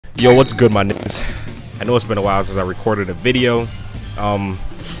Yo, what's good, my niggas? I know it's been a while since I recorded a video,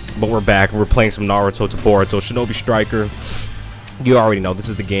 but we're back. We're playing some Naruto to Boruto Shinobi Striker. You already know this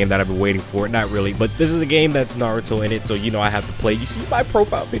is the game that I've been waiting for. Not really, but this is a game that's Naruto in it, so you know I have to play. You see my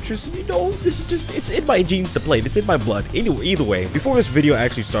profile picture, so you know this is just, it's in my genes to play. It's in my blood. Anyway, either way, before this video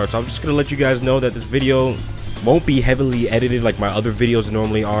actually starts, I'm just gonna let you guys know that this video won't be heavily edited like my other videos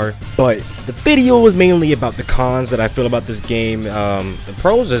normally are, but the video is mainly about the cons that I feel about this game. The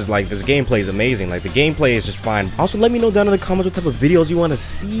pros is like this gameplay is amazing, like the gameplay is just fine. Also, let me know down in the comments what type of videos you want to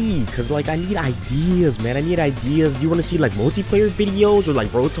see, because like I need ideas, man. I need ideas. Do you want to see like multiplayer videos or like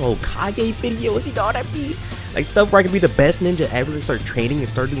Boruto Kage videos? You know what I mean? Like stuff where I can be the best ninja ever and start training and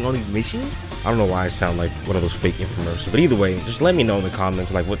start doing all these missions. I don't know why I sound like one of those fake infomercials, but either way, just let me know in the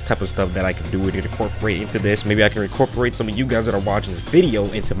comments like what type of stuff that I can do to incorporate into this. Maybe I can incorporate some of you guys that are watching this video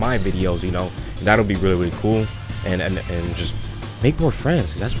into my videos, you know, and that'll be really, really cool. And just make more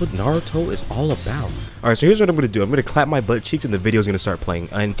friends. That's what Naruto is all about. All right, so here's what I'm gonna do. I'm gonna clap my butt cheeks and the video's gonna start playing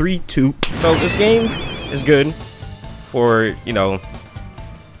in 3, 2. So this game is good for, you know,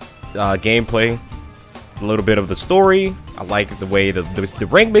 gameplay. A little bit of the story. I like the way the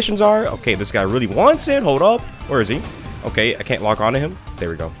rank missions are. Okay, this guy really wants it. Hold up. Where is he? Okay, I can't lock onto him. There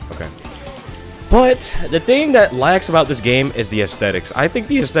we go. Okay. But the thing that lacks about this game is the aesthetics. I think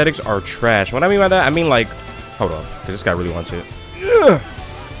the aesthetics are trash. What I mean by that, I mean like, hold on, because this guy really wants it. Ugh.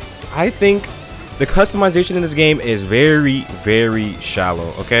 I think the customization in this game is very, very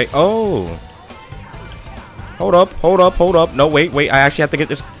shallow. Okay. Oh. Hold up. No, wait. I actually have to get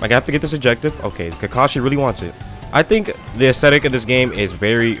this. I have to get this objective. Okay, Kakashi really wants it. I think the aesthetic of this game is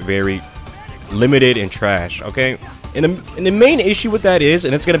very, very limited and trash. Okay, and the main issue with that is,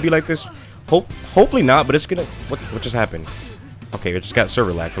 and it's gonna be like this. Hopefully not, but it's gonna. What just happened? Okay, it just got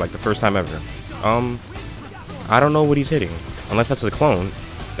server lag for like the first time ever. I don't know what he's hitting, unless that's a clone.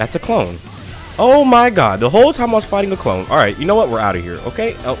 That's a clone. Oh my god! The whole time I was fighting a clone. All right, you know what? We're out of here.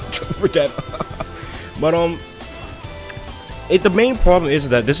 Okay. Oh, we're dead. But the main problem is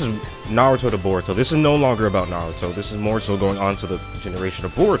that this is Naruto to Boruto. This is no longer about Naruto. This is more so going on to the generation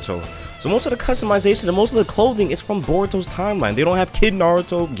of Boruto. So most of the customization and most of the clothing is from Boruto's timeline. They don't have kid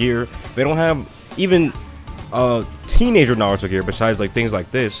Naruto gear. They don't have even teenager Naruto gear besides like things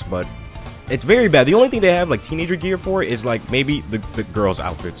like this. But it's very bad. The only thing they have like teenager gear for is like maybe the girls'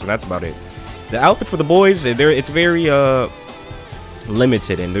 outfits, and that's about it. The outfit for the boys, it's very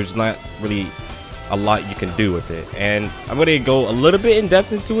limited, and there's not really a lot you can do with it. And I'm gonna go a little bit in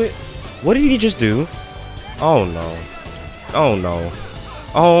depth into it. What did he just do? Oh no. Oh no.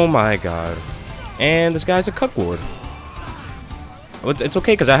 Oh my god. And this guy's a cucklord. It's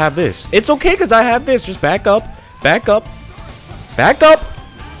okay because I have this. It's okay because I have this. Just back up. Back up. Back up.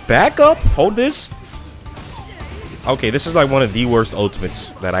 Back up. Hold this. Okay, this is like one of the worst ultimates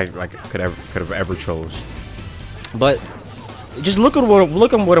that I could have ever chose. But just look at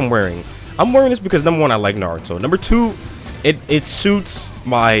what I'm wearing. I'm wearing this because number one, I like Naruto. Number two, it suits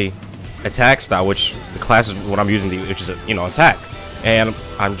my attack style, which the class is what I'm using, which is attack. And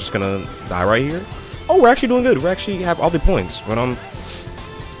I'm just gonna die right here. Oh, we're actually doing good. We actually have all the points. But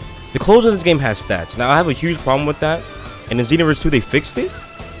the clothes in this game has stats. Now I have a huge problem with that. And in Xenoverse 2 they fixed it,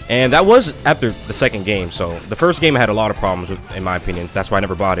 and that was after the second game. So the first game had a lot of problems with, in my opinion. That's why I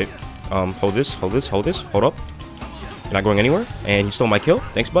never bought it. Hold this. Hold up. You're not going anywhere. And he stole my kill.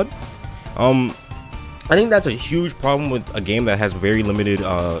 Thanks, bud. I think that's a huge problem with a game that has very limited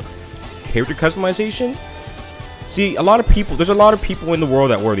character customization. See, there's a lot of people in the world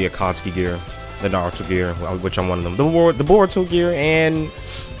that wear the Akatsuki gear, the Naruto gear, which I'm one of them, the Boruto gear, and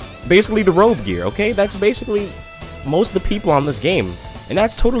basically the robe gear. Okay, that's basically most of the people on this game, and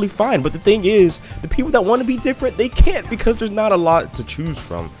that's totally fine. But the thing is, the people that want to be different, they can't, because there's not a lot to choose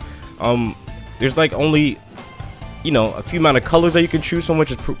from. There's like only, a few amount of colors that you can choose from,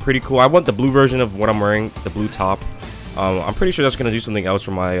 which is pretty cool. I want the blue version of what I'm wearing, the blue top. I'm pretty sure that's going to do something else for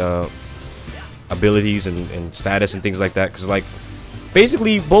my abilities and status and things like that, because like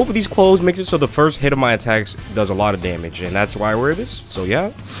basically both of these clothes makes it so the first hit of my attacks does a lot of damage, and that's why I wear this. So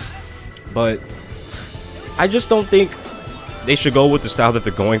yeah, but I just don't think they should go with the style that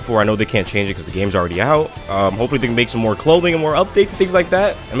they're going for. I know they can't change it because the game's already out. Hopefully they can make some more clothing and more updates and things like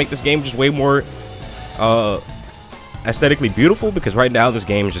that, and make this game just way more aesthetically beautiful, because right now this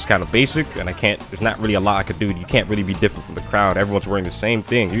game is just kind of basic, and there's not really a lot I could do. You can't really be different from the crowd. Everyone's wearing the same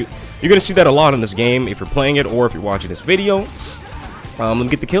thing. You're gonna see that a lot in this game if you're playing it or if you're watching this video. Let me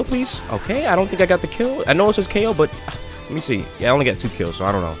get the kill, please. Okay, I don't think I got the kill. I know it says KO, but let me see. Yeah, I only got 2 kills, so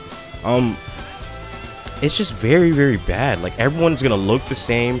I don't know. It's just very, very bad. Like, everyone's gonna look the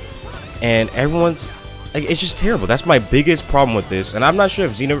same, and everyone's Like, it's just terrible. That's my biggest problem with this. And I'm not sure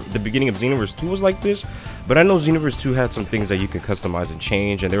if the beginning of Xenoverse 2 was like this, but I know Xenoverse 2 had some things that you could customize and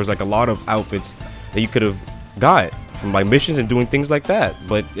change, and there was like a lot of outfits that you could have got from like missions and doing things like that.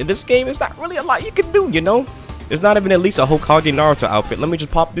 But in this game, it's not really a lot you can do, you know? There's not even at least a Hokage Naruto outfit. Let me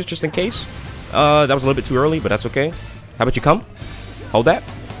just pop this just in case. That was a little bit too early, but that's okay. How about you come? Hold that.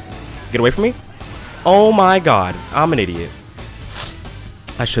 Get away from me. Oh my god, I'm an idiot.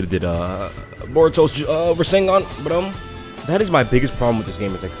 I should have did Boruto's Rasengan, but that is my biggest problem with this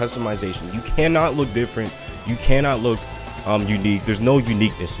game, is like customization. You cannot look different. You cannot look unique. There's no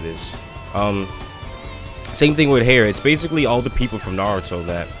uniqueness to this. Same thing with hair. It's basically all the people from Naruto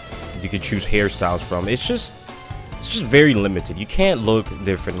that you can choose hairstyles from. It's just very limited. You can't look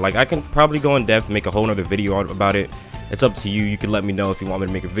different. Like, I can probably go in depth and make a whole nother video about it. It's up to you. You can let me know if you want me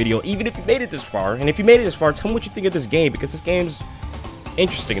to make a video, even if you made it this far. And if you made it this far, tell me what you think of this game, because this game's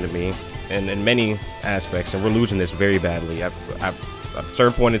interesting to me in many aspects, and we're losing this very badly. At a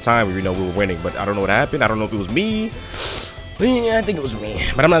certain point in time, we were winning, but I don't know what happened. I don't know if it was me. Yeah, I think it was me,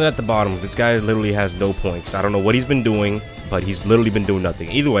 but I'm not at the bottom. This guy literally has no points. I don't know what he's been doing, but he's literally been doing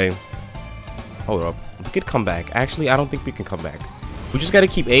nothing. Either way, hold up. We could come back. Actually, I don't think we can come back. We just gotta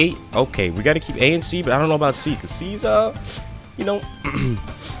keep A. Okay, we gotta keep A and C, but I don't know about C, because C's, you know,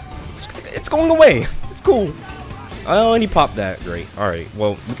 it's going away. It's cool. Oh, and he popped that. Great. Alright,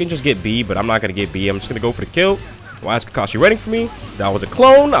 well, we can just get B, but I'm not gonna get B. I'm just gonna go for the kill. Why is Kakashi ready for me? That was a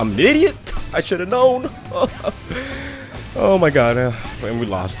clone. I'm an idiot. I should have known. Oh my god, and we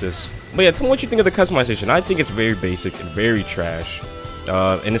lost this. But yeah, tell me what you think of the customization. I think it's very basic and very trash.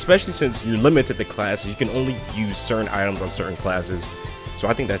 And especially since you're limited to classes, you can only use certain items on certain classes. So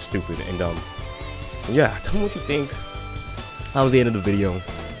I think that's stupid. And yeah, tell me what you think. That was the end of the video.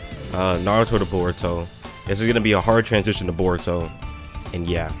 Naruto to Boruto. This is gonna be a hard transition to Boruto. And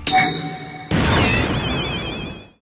yeah.